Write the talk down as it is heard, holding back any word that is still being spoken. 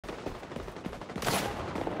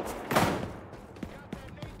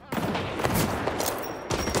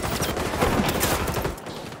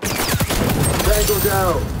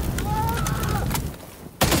down.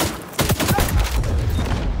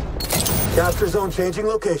 Capture zone changing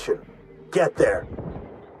location. Get there.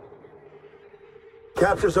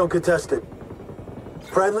 Capture zone contested.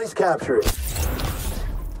 Friendlies captured.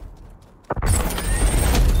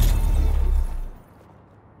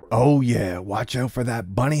 Oh yeah, watch out for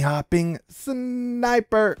that bunny hopping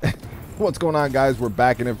sniper. What's going on, guys? We're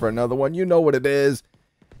back in it for another one. You know what it is.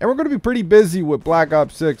 And we're going to be pretty busy with Black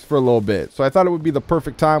Ops 6 for a little bit. So I thought it would be the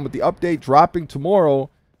perfect time with the update dropping tomorrow.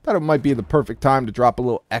 Thought it might be the perfect time to drop a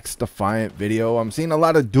little Xdefiant video. I'm seeing a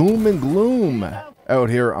lot of doom and gloom out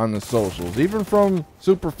here on the socials, even from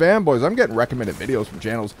super fanboys. I'm getting recommended videos from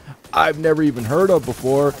channels I've never even heard of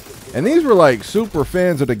before. And these were like super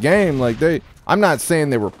fans of the game. Like I'm not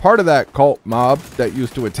saying they were part of that cult mob that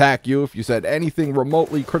used to attack you if you said anything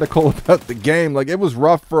remotely critical about the game. Like, it was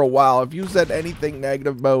rough for a while. If you said anything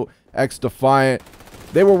negative about Xdefiant,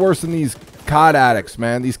 they were worse than these COD addicts,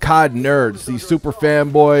 man. These COD nerds, these super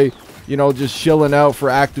fanboy, you know, just chilling out for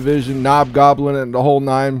Activision, knob goblin and the whole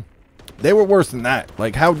nine. They were worse than that.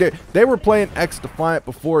 Like, how dare they were playing Xdefiant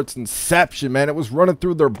before its inception, man. It was running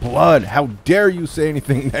through their blood. How dare you say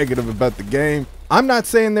anything negative about the game? I'm not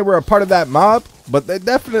saying they were a part of that mob, but they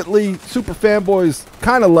definitely, super fanboys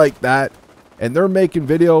kind of like that. And they're making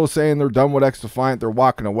videos saying they're done with Xdefiant, they're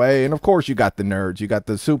walking away. And of course you got the nerds. You got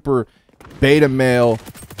the super beta male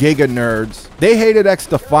giga nerds. They hated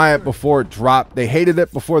Xdefiant before it dropped. They hated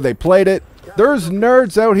it before they played it. There's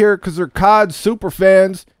nerds out here because they're COD super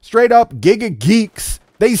fans, straight up giga geeks.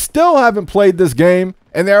 They still haven't played this game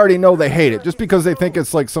and they already know they hate it just because they think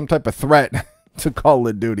it's like some type of threat to Call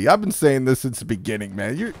of Duty. I've been saying this since the beginning,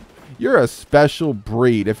 man. You're a special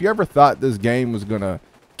breed. If you ever thought this game was gonna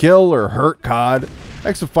kill or hurt COD,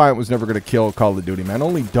 Xdefiant was never gonna kill Call of Duty, man.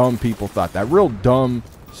 Only dumb people thought that. Real dumb,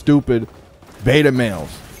 stupid beta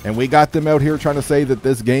males. And we got them out here trying to say that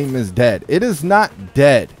this game is dead. It is not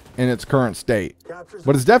dead in its current state,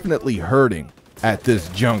 but it's definitely hurting at this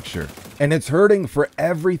juncture. And it's hurting for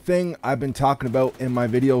everything I've been talking about in my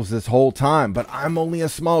videos this whole time, but I'm only a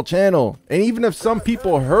small channel. And even if some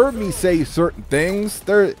people heard me say certain things,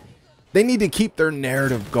 they need to keep their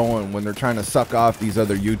narrative going when they're trying to suck off these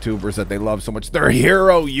other YouTubers that they love so much. They're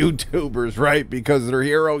hero YouTubers, right? Because their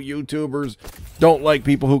hero YouTubers don't like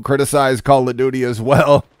people who criticize Call of Duty as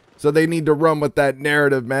well. So they need to run with that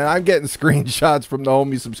narrative, man. I'm getting screenshots from the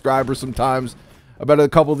homie subscribers sometimes about a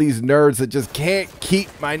couple of these nerds that just can't keep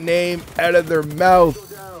my name out of their mouth.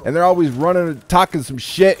 And they're always running and talking some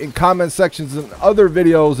shit in comment sections and other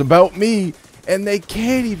videos about me. And they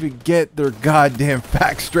can't even get their goddamn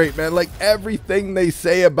facts straight, man. Like, everything they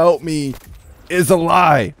say about me is a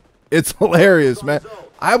lie. It's hilarious, man.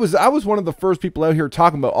 I was one of the first people out here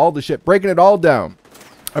talking about all the shit, breaking it all down.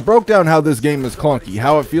 I broke down how this game is clunky,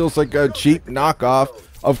 how it feels like a cheap knockoff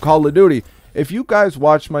of Call of Duty. If you guys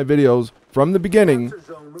watch my videos from the beginning,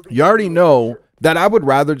 you already know that I would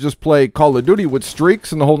rather just play Call of Duty with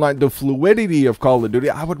streaks and the whole night. The fluidity of Call of Duty,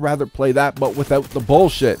 I would rather play that, but without the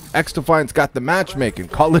bullshit. Xdefiant's got the matchmaking.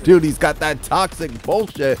 Call of Duty's got that toxic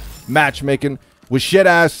bullshit matchmaking with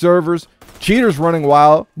shit-ass servers. Cheaters running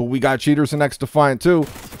wild, but we got cheaters in Xdefiant too.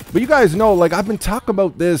 But you guys know, like, I've been talking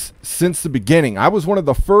about this since the beginning. I was one of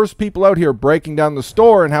the first people out here breaking down the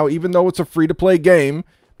store and how even though it's a free-to-play game,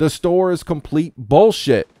 the store is complete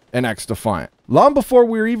bullshit in Xdefiant. Long before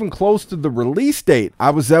we were even close to the release date, I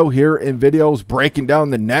was out here in videos breaking down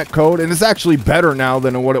the netcode, and it's actually better now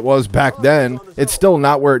than what it was back then. It's still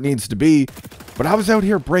not where it needs to be, but I was out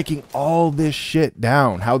here breaking all this shit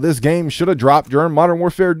down. How this game should have dropped during Modern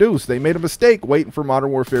Warfare Deuce. They made a mistake waiting for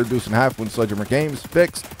Modern Warfare Deuce and half when Sledgehammer Games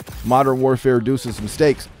fixed Modern Warfare Deuce's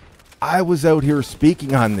mistakes. I was out here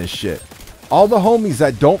speaking on this shit. All the homies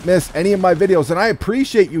that don't miss any of my videos, and I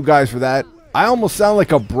appreciate you guys for that. I almost sound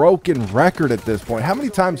like a broken record at this point. How many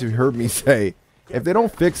times have you heard me say, if they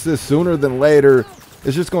don't fix this sooner than later,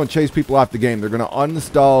 it's just going to chase people off the game. They're going to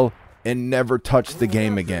uninstall and never touch the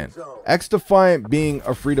game again. Xdefiant being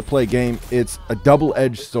a free-to-play game, it's a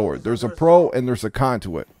double-edged sword. There's a pro and there's a con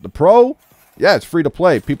to it. The pro, yeah, it's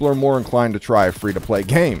free-to-play. People are more inclined to try a free-to-play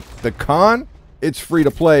game. The con, it's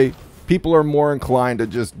free-to-play. People are more inclined to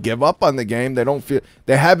just give up on the game. They don't feel,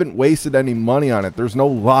 they haven't wasted any money on it. There's no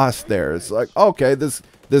loss there. It's like, okay, this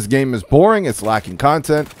game is boring. It's lacking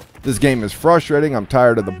content. This game is frustrating. I'm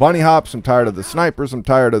tired of the bunny hops. I'm tired of the snipers. I'm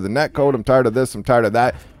tired of the netcode. I'm tired of this. I'm tired of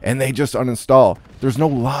that. And they just uninstall. There's no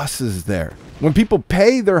losses there. When people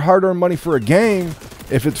pay their hard-earned money for a game,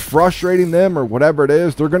 if it's frustrating them or whatever it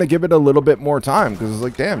is, they're going to give it a little bit more time because it's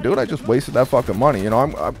like, damn, dude, I just wasted that fucking money. You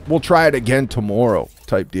know, we'll try it again tomorrow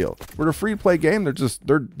type deal. With a free-to-play game,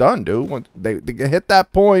 they're done, dude. When they hit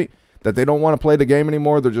that point, that they don't want to play the game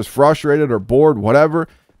anymore, they're just frustrated or bored, whatever,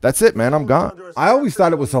 that's it, man, I'm gone. I always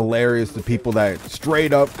thought it was hilarious, the people that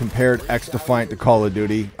straight up compared Xdefiant to Call of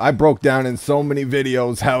Duty. I broke down in so many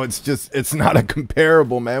videos how it's not a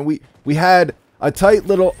comparable, man. We had a tight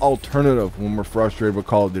little alternative when we're frustrated with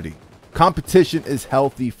Call of Duty. Competition is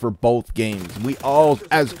healthy for both games. We all,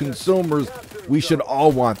 as consumers, we should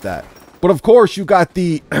all want that. But of course, you got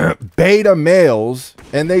the beta males,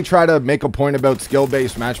 and they try to make a point about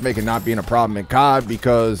skill-based matchmaking not being a problem in COD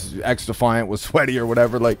because Xdefiant was sweaty or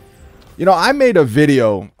whatever. Like, you know, I made a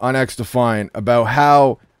video on Xdefiant about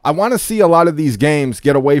how I want to see a lot of these games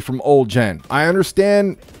get away from old gen. I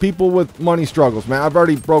understand people with money struggles, man. I've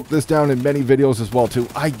already broke this down in many videos as well, too.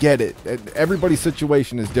 I get it. Everybody's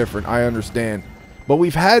situation is different. I understand. But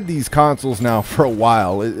we've had these consoles now for a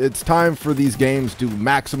while. It's time for these games to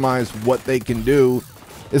maximize what they can do.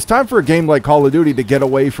 It's time for a game like Call of Duty to get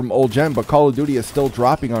away from old gen, but Call of Duty is still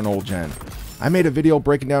dropping on old gen. I made a video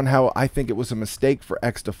breaking down how I think it was a mistake for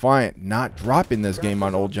Xdefiant not dropping this game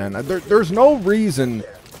on old gen. There's no reason,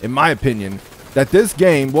 in my opinion, that this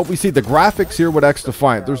game, what we see, the graphics here with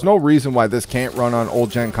Xdefiant, there's no reason why this can't run on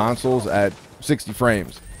old gen consoles at 60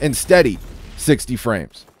 frames and steady 60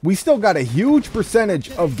 frames. We still got a huge percentage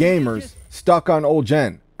of gamers stuck on old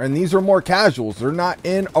gen, and these are more casuals. They're not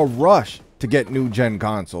in a rush to get new gen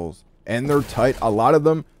consoles, and they're tight. A lot of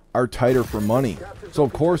them are tighter for money, so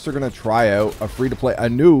of course they're going to try out a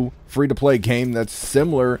new free-to-play game that's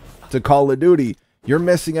similar to Call of Duty. You're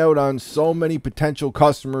missing out on so many potential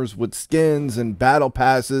customers with skins and battle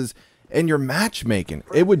passes and your matchmaking.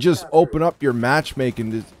 It would just open up your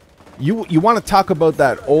matchmaking. You want to talk about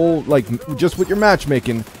that old, like, just with your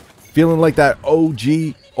matchmaking, feeling like that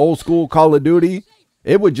OG, old school Call of Duty,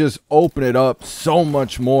 it would just open it up so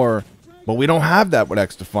much more. But we don't have that with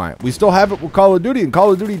Xdefiant. We still have it with Call of Duty, and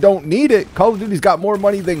Call of Duty don't need it. Call of Duty's got more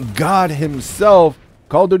money than God himself.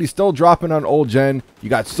 Call of Duty's still dropping on old gen. You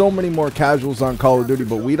got so many more casuals on Call of Duty,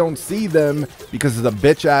 but we don't see them because of the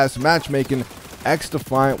bitch-ass matchmaking.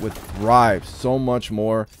 Xdefiant would thrive so much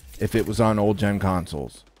more if it was on old gen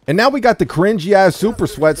consoles. And now we got the cringy-ass super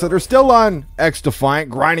sweats that are still on Xdefiant,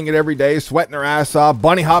 grinding it every day, sweating their ass off,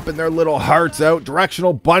 bunny hopping their little hearts out,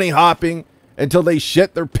 directional bunny hopping until they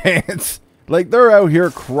shit their pants. Like, they're out here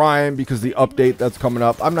crying because the update that's coming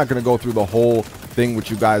up. I'm not going to go through the whole thing with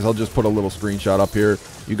you guys. I'll just put a little screenshot up here.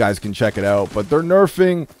 You guys can check it out. But they're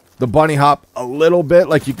nerfing the bunny hop a little bit.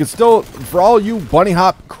 Like, you could still, for all you bunny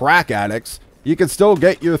hop crack addicts, you can still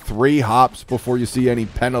get your 3 hops before you see any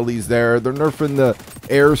penalties there. They're nerfing the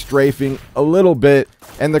air strafing a little bit,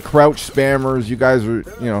 and the crouch spammers, you guys are,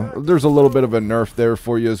 you know, there's a little bit of a nerf there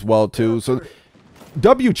for you as well too. So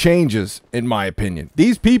W changes, in my opinion.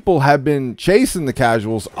 These people have been chasing the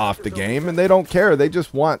casuals off the game, and they don't care. They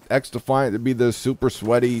just want Xdefiant to be this super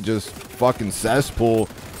sweaty, just fucking cesspool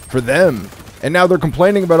for them. And now they're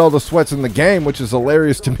complaining about all the sweats in the game, which is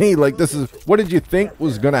hilarious to me. Like, this is, what did you think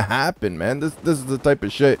was going to happen, man? This is the type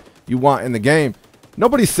of shit you want in the game.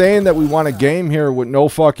 Nobody's saying that we want a game here with no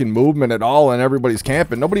fucking movement at all and everybody's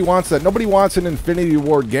camping. Nobody wants that. Nobody wants an Infinity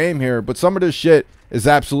Ward game here. But some of this shit is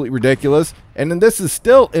absolutely ridiculous. And then this is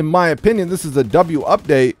still, in my opinion, this is a W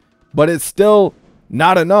update, but it's still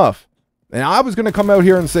not enough. And I was going to come out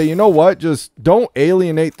here and say, you know what? Just don't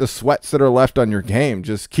alienate the sweats that are left on your game.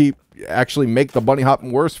 Just keep, actually make the bunny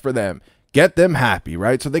hopping worse for them. Get them happy,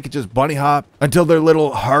 right? So they could just bunny hop until their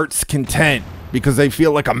little heart's content because they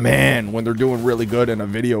feel like a man when they're doing really good in a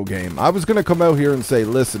video game. I was going to come out here and say,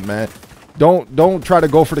 listen, man, don't try to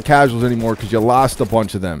go for the casuals anymore because you lost a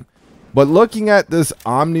bunch of them. But looking at this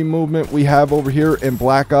omni movement we have over here in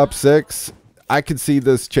Black Ops 6, I could see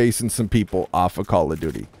this chasing some people off of Call of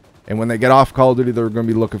Duty. And when they get off Call of Duty, they're going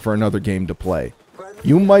to be looking for another game to play.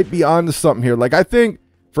 You might be onto something here. Like, I think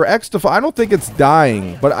for Xdefiant, I don't think it's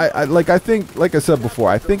dying, but I think, like I said before,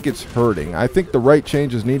 I think it's hurting. I think the right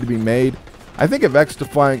changes need to be made. I think if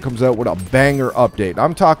Xdefiant comes out with a banger update,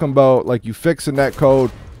 I'm talking about, like, you fix a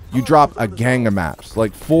netcode, you drop a gang of maps,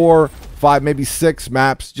 like 4, 5, maybe 6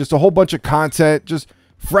 maps, just a whole bunch of content, just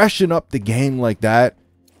freshen up the game like that.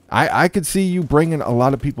 I could see you bringing a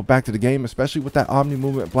lot of people back to the game, especially with that Omni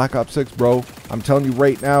movement in Black Ops 6, bro. I'm telling you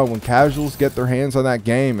right now, when casuals get their hands on that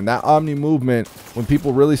game and that Omni movement, when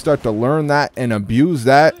people really start to learn that and abuse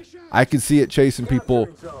that, I could see it chasing people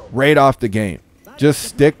right off the game. Just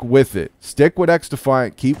stick with it. Stick with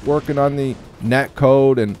Xdefiant. Keep working on the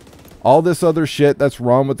netcode and all this other shit that's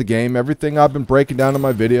wrong with the game. Everything I've been breaking down in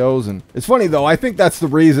my videos. And it's funny though, I think that's the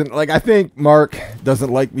reason. Like, I think Mark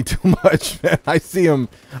doesn't like me too much, man. I see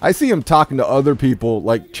him talking to other people,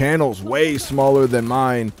 like channels way smaller than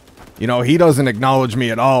mine, You know, he doesn't acknowledge me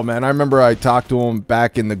at all, man. I remember I talked to him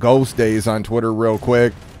back in the Ghost days on Twitter real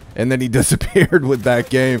quick, and then he disappeared with that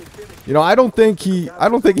game. You know, I don't think he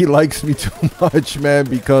likes me too much, man,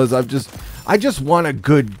 because I just want a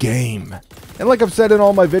good game. And like I've said in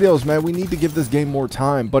all my videos, man, we need to give this game more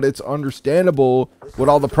time, but it's understandable with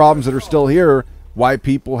all the problems that are still here why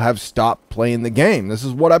people have stopped playing the game. This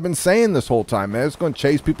is what I've been saying this whole time, man. It's going to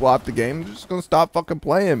chase people off the game. I'm just going to stop fucking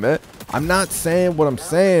playing, man. I'm not saying what I'm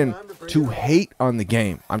saying to hate on the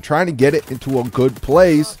game. I'm trying to get it into a good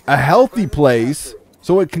place, a healthy place,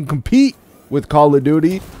 so it can compete with Call of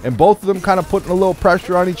Duty, and both of them kind of putting a little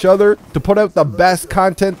pressure on each other to put out the best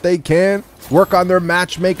content they can, work on their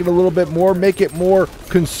matchmaking a little bit more, make it more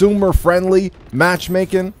consumer friendly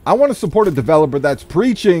matchmaking. I want to support a developer that's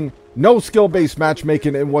preaching no skill-based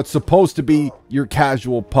matchmaking in what's supposed to be your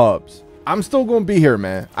casual pubs. I'm still going to be here,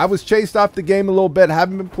 man. I was chased off the game a little bit,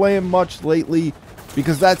 haven't been playing much lately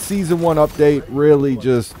because that Season 1 update really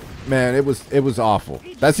just, man, it was awful.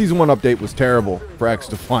 That Season 1 update was terrible for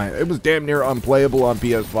Xdefiant. It was damn near unplayable on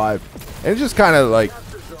PS5. And it just kind of like,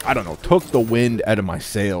 I don't know, took the wind out of my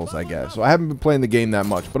sails, I guess. So I haven't been playing the game that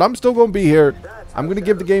much. But I'm still going to be here. I'm going to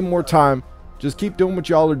give the game more time. Just keep doing what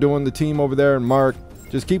y'all are doing, the team over there and Mark.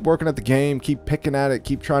 Just keep working at the game, keep picking at it,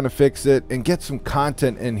 keep trying to fix it, and get some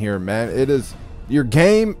content in here, man. Your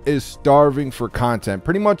game is starving for content.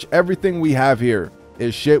 Pretty much everything we have here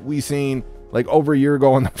is shit we seen like over a year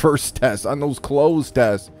ago on the first test, on those closed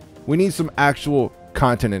tests. We need some actual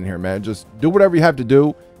content in here, man. Just do whatever you have to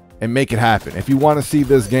do and make it happen. If you want to see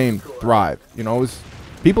this game thrive, you know, it's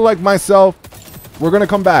people like myself, we're going to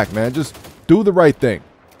come back, man. Just do the right thing.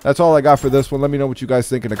 That's all I got for this one. Let me know what you guys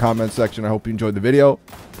think in the comment section. I hope you enjoyed the video,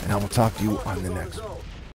 and I will talk to you on the next one.